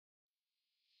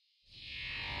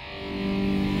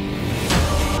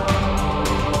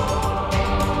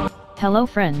Hello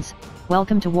friends,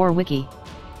 welcome to War Wiki.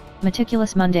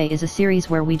 Meticulous Monday is a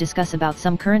series where we discuss about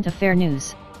some current affair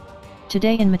news.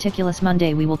 Today in Meticulous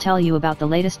Monday we will tell you about the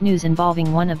latest news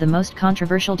involving one of the most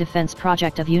controversial defense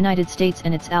project of United States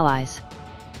and its allies.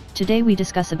 Today we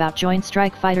discuss about Joint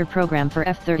Strike Fighter program for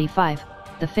F-35,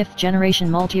 the 5th Generation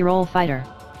Multirole Fighter.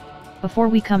 Before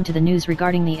we come to the news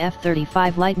regarding the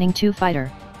F-35 Lightning II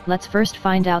fighter, let's first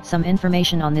find out some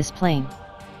information on this plane.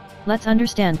 Let's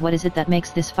understand what is it that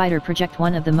makes this fighter project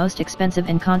one of the most expensive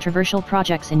and controversial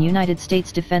projects in United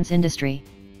States defense industry.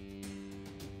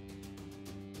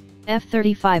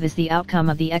 F-35 is the outcome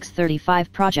of the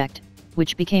X-35 project,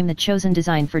 which became the chosen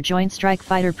design for Joint Strike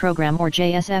Fighter Program or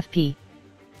JSFP.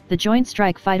 The Joint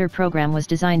Strike Fighter Program was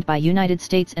designed by United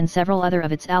States and several other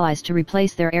of its allies to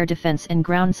replace their air defense and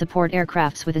ground support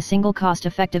aircrafts with a single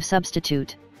cost-effective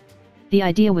substitute. The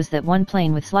idea was that one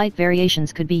plane with slight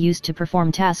variations could be used to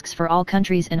perform tasks for all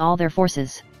countries and all their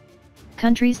forces.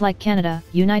 Countries like Canada,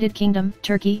 United Kingdom,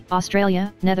 Turkey,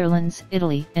 Australia, Netherlands,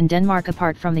 Italy, and Denmark,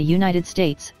 apart from the United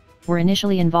States, were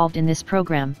initially involved in this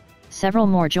program. Several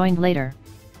more joined later.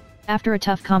 After a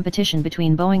tough competition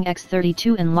between Boeing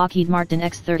X-32 and Lockheed Martin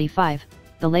X-35,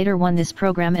 the latter won this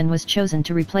program and was chosen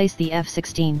to replace the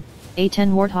F-16,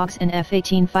 A-10 Warthogs and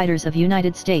F-18 fighters of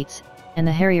United States, and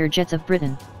the Harrier jets of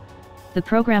Britain. The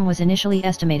program was initially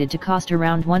estimated to cost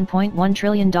around $1.1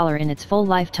 trillion in its full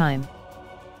lifetime.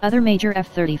 Other major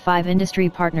F-35 industry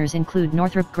partners include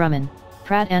Northrop Grumman,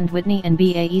 Pratt and Whitney and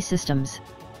BAE Systems.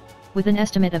 With an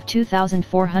estimate of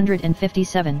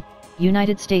 2,457,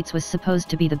 United States was supposed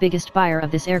to be the biggest buyer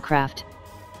of this aircraft.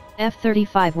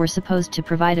 F-35 were supposed to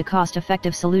provide a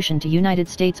cost-effective solution to United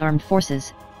States Armed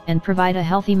Forces, and provide a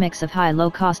healthy mix of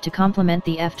high-low cost to complement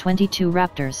the F-22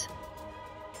 Raptors.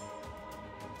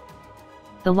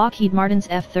 The Lockheed Martin's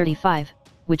F-35,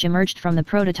 which emerged from the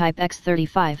prototype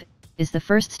X-35, is the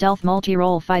first stealth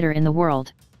multi-role fighter in the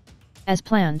world. As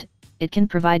planned, it can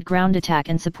provide ground attack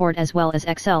and support as well as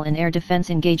excel in air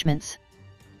defense engagements.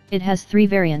 It has three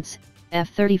variants: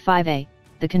 F-35A,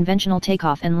 the conventional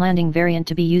takeoff and landing variant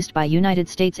to be used by United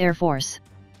States Air Force;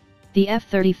 the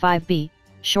F-35B,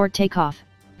 short takeoff,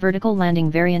 vertical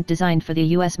landing variant designed for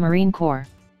the U.S. Marine Corps;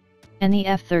 and the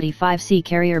F-35C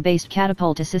carrier-based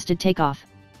catapult-assisted takeoff,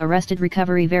 arrested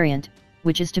recovery variant,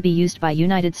 which is to be used by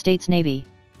United States Navy.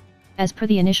 As per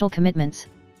the initial commitments,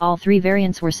 all three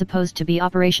variants were supposed to be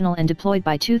operational and deployed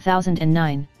by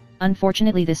 2009,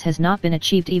 unfortunately this has not been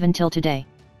achieved even till today.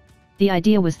 The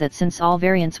idea was that since all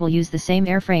variants will use the same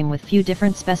airframe with few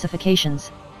different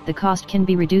specifications, the cost can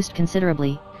be reduced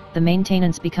considerably, the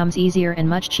maintenance becomes easier and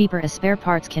much cheaper as spare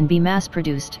parts can be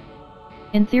mass-produced.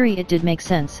 In theory it did make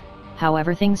sense,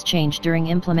 however things changed during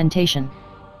implementation.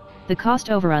 The cost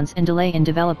overruns and delay in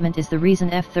development is the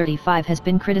reason F-35 has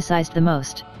been criticized the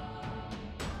most.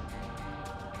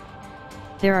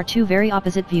 There are two very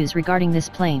opposite views regarding this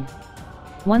plane.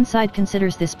 One side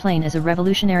considers this plane as a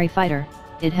revolutionary fighter.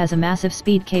 It has a massive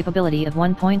speed capability of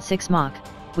 1.6 Mach,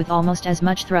 with almost as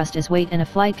much thrust as weight and a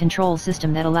flight control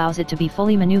system that allows it to be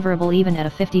fully maneuverable even at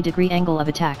a 50-degree angle of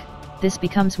attack. This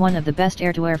becomes one of the best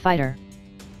air-to-air fighter.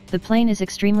 The plane is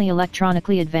extremely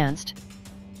electronically advanced.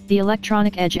 The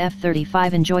electronic edge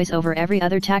F-35 enjoys over every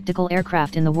other tactical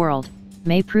aircraft in the world,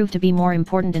 may prove to be more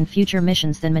important in future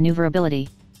missions than maneuverability.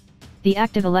 The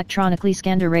active electronically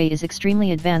scanned array is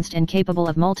extremely advanced and capable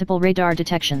of multiple radar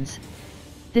detections.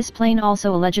 This plane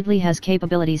also allegedly has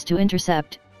capabilities to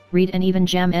intercept, read and even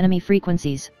jam enemy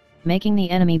frequencies, making the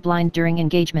enemy blind during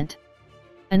engagement.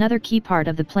 Another key part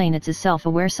of the plane is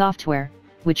self-aware software,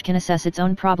 which can assess its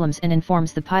own problems and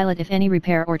informs the pilot if any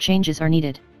repair or changes are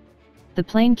needed. The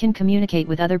plane can communicate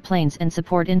with other planes and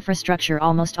support infrastructure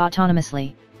almost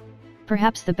autonomously.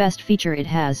 Perhaps the best feature it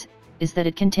has, is that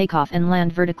it can take off and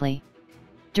land vertically.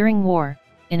 During war,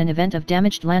 in an event of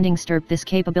damaged landing strip, this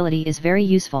capability is very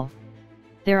useful.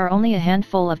 There are only a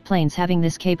handful of planes having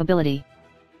this capability.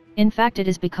 In fact, it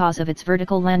is because of its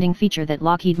vertical landing feature that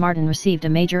Lockheed Martin received a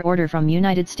major order from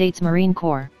United States Marine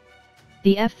Corps.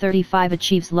 The F-35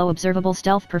 achieves low observable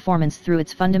stealth performance through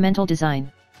its fundamental design.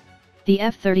 The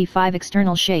F-35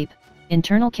 external shape,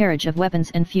 internal carriage of weapons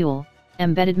and fuel,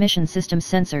 embedded mission systems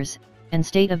sensors, and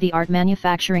state-of-the-art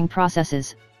manufacturing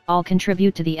processes, all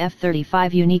contribute to the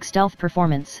F-35 unique stealth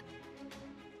performance.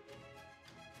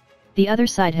 The other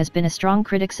side has been a strong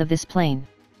critics of this plane.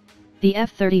 The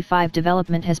F-35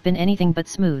 development has been anything but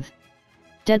smooth.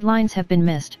 Deadlines have been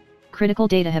missed, critical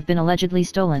data have been allegedly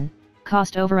stolen,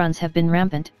 cost overruns have been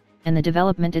rampant, and the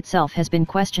development itself has been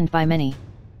questioned by many.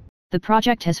 The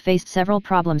project has faced several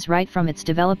problems right from its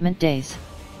development days.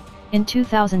 In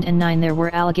 2009 there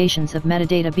were allegations of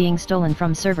metadata being stolen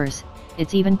from servers,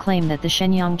 It's even claimed that the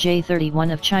Shenyang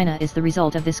J-31 of China is the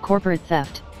result of this corporate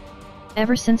theft.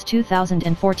 Ever since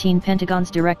 2014,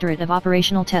 Pentagon's Directorate of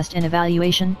Operational Test and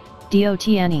Evaluation,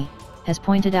 DOTNE, has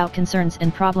pointed out concerns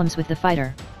and problems with the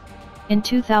fighter. In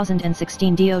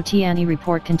 2016, DOTNE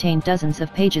report contained dozens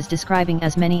of pages describing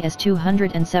as many as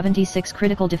 276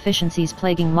 critical deficiencies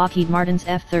plaguing Lockheed Martin's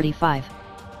F-35.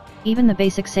 Even the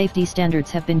basic safety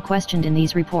standards have been questioned in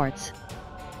these reports.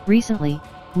 Recently,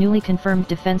 newly confirmed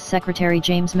Defense Secretary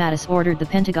James Mattis ordered the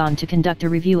Pentagon to conduct a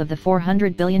review of the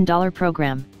 $400 billion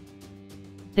program.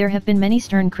 There have been many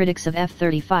stern critics of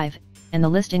F-35, and the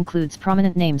list includes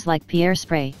prominent names like Pierre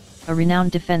Sprey, a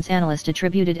renowned defense analyst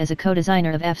attributed as a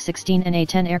co-designer of F-16 and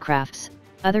A-10 aircrafts.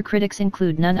 Other critics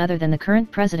include none other than the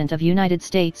current President of United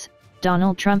States,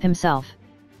 Donald Trump himself.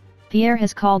 Pierre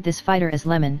has called this fighter as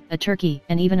lemon, a turkey,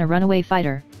 and even a runaway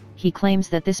fighter. He claims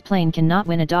that this plane cannot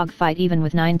win a dogfight even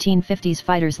with 1950s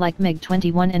fighters like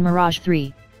MiG-21 and Mirage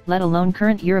 3, let alone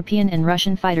current European and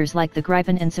Russian fighters like the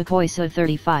Grumman and Sukhoi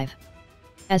Su-35.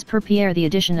 As per Pierre, the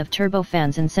addition of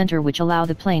turbofans and center which allow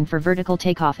the plane for vertical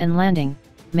takeoff and landing,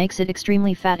 makes it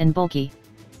extremely fat and bulky.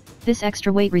 This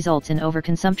extra weight results in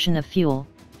overconsumption of fuel,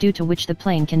 due to which the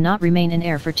plane cannot remain in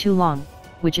air for too long,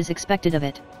 which is expected of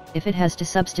it, if it has to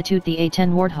substitute the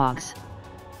A-10 Warthogs.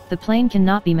 The plane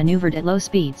cannot be maneuvered at low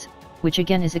speeds, which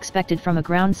again is expected from a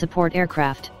ground support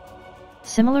aircraft.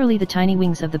 Similarly, the tiny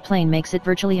wings of the plane makes it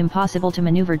virtually impossible to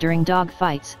maneuver during dog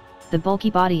fights. The bulky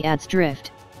body adds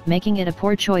drift, making it a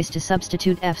poor choice to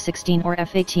substitute F-16 or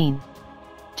F-18.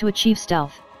 To achieve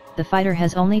stealth, the fighter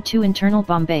has only 2 internal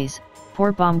bomb bays.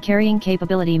 Poor bomb carrying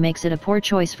capability makes it a poor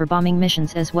choice for bombing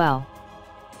missions as well.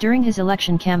 During his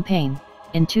election campaign,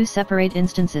 in 2 separate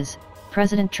instances,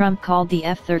 President Trump called the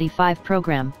F-35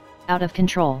 program out of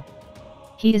control.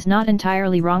 He is not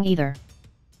entirely wrong either.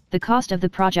 The cost of the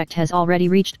project has already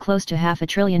reached close to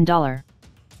 $500 billion.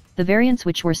 The variants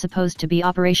which were supposed to be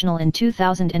operational in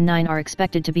 2009 are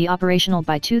expected to be operational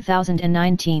by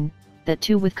 2019, that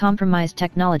too with compromised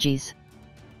technologies.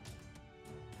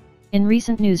 In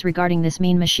recent news regarding this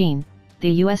mean machine, the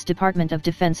U.S. Department of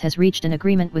Defense has reached an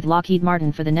agreement with Lockheed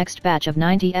Martin for the next batch of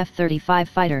 90 F-35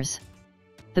 fighters.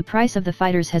 The price of the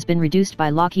fighters has been reduced by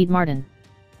Lockheed Martin.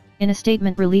 In a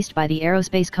statement released by the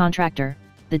aerospace contractor,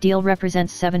 the deal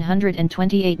represents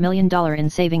 $728 million in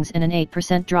savings and an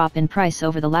 8% drop in price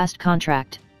over the last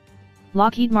contract.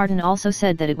 Lockheed Martin also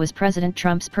said that it was President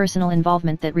Trump's personal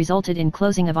involvement that resulted in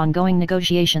closing of ongoing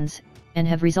negotiations, and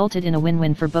have resulted in a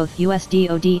win-win for both US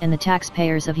DoD and the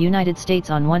taxpayers of United States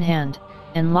on one hand,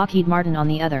 and Lockheed Martin on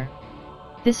the other.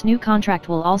 This new contract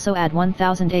will also add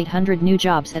 1,800 new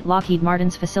jobs at Lockheed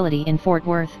Martin's facility in Fort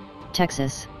Worth,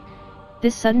 Texas.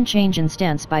 This sudden change in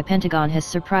stance by Pentagon has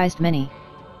surprised many.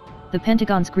 The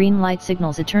Pentagon's green light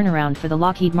signals a turnaround for the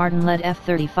Lockheed Martin-led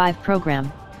F-35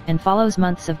 program, and follows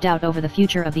months of doubt over the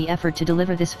future of the effort to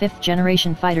deliver this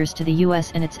 5th-generation fighters to the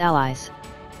US and its allies.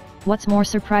 What's more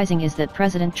surprising is that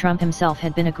President Trump himself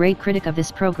had been a great critic of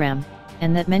this program,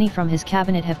 and that many from his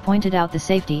cabinet have pointed out the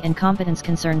safety and competence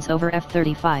concerns over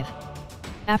F-35.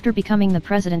 After becoming the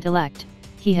president-elect,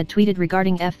 he had tweeted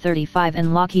regarding F-35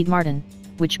 and Lockheed Martin,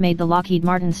 which made the Lockheed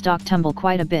Martin stock tumble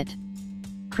quite a bit.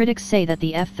 Critics say that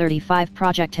the F-35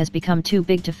 project has become too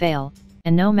big to fail,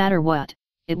 and no matter what,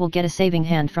 it will get a saving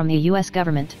hand from the US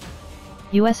government.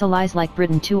 US allies like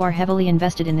Britain too are heavily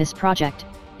invested in this project.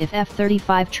 If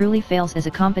F-35 truly fails as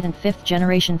a competent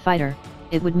 5th-generation fighter,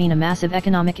 it would mean a massive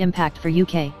economic impact for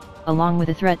UK, along with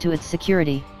a threat to its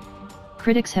security.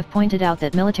 Critics have pointed out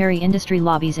that military industry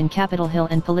lobbies in Capitol Hill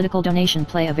and political donation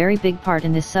play a very big part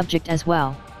in this subject as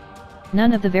well.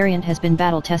 None of the variant has been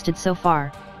battle-tested so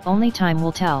far. Only time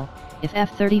will tell, if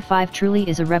F-35 truly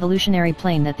is a revolutionary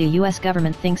plane that the US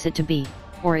government thinks it to be,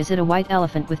 or is it a white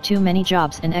elephant with too many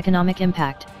jobs and economic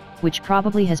impact, which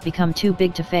probably has become too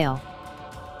big to fail.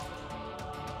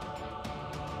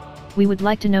 We would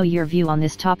like to know your view on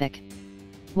this topic.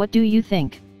 What do you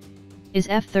think? Is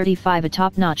F-35 a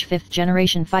top-notch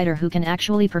 5th-generation fighter who can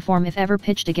actually perform if ever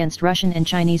pitched against Russian and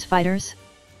Chinese fighters?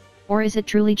 Or is it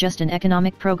truly just an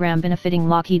economic program benefiting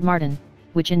Lockheed Martin,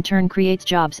 which in turn creates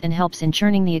jobs and helps in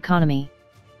churning the economy?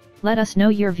 Let us know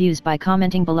your views by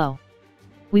commenting below.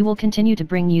 We will continue to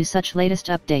bring you such latest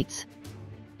updates.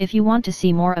 If you want to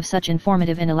see more of such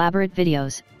informative and elaborate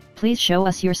videos, please show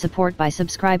us your support by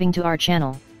subscribing to our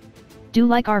channel. Do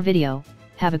like our video,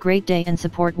 have a great day and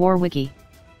support War Wiki.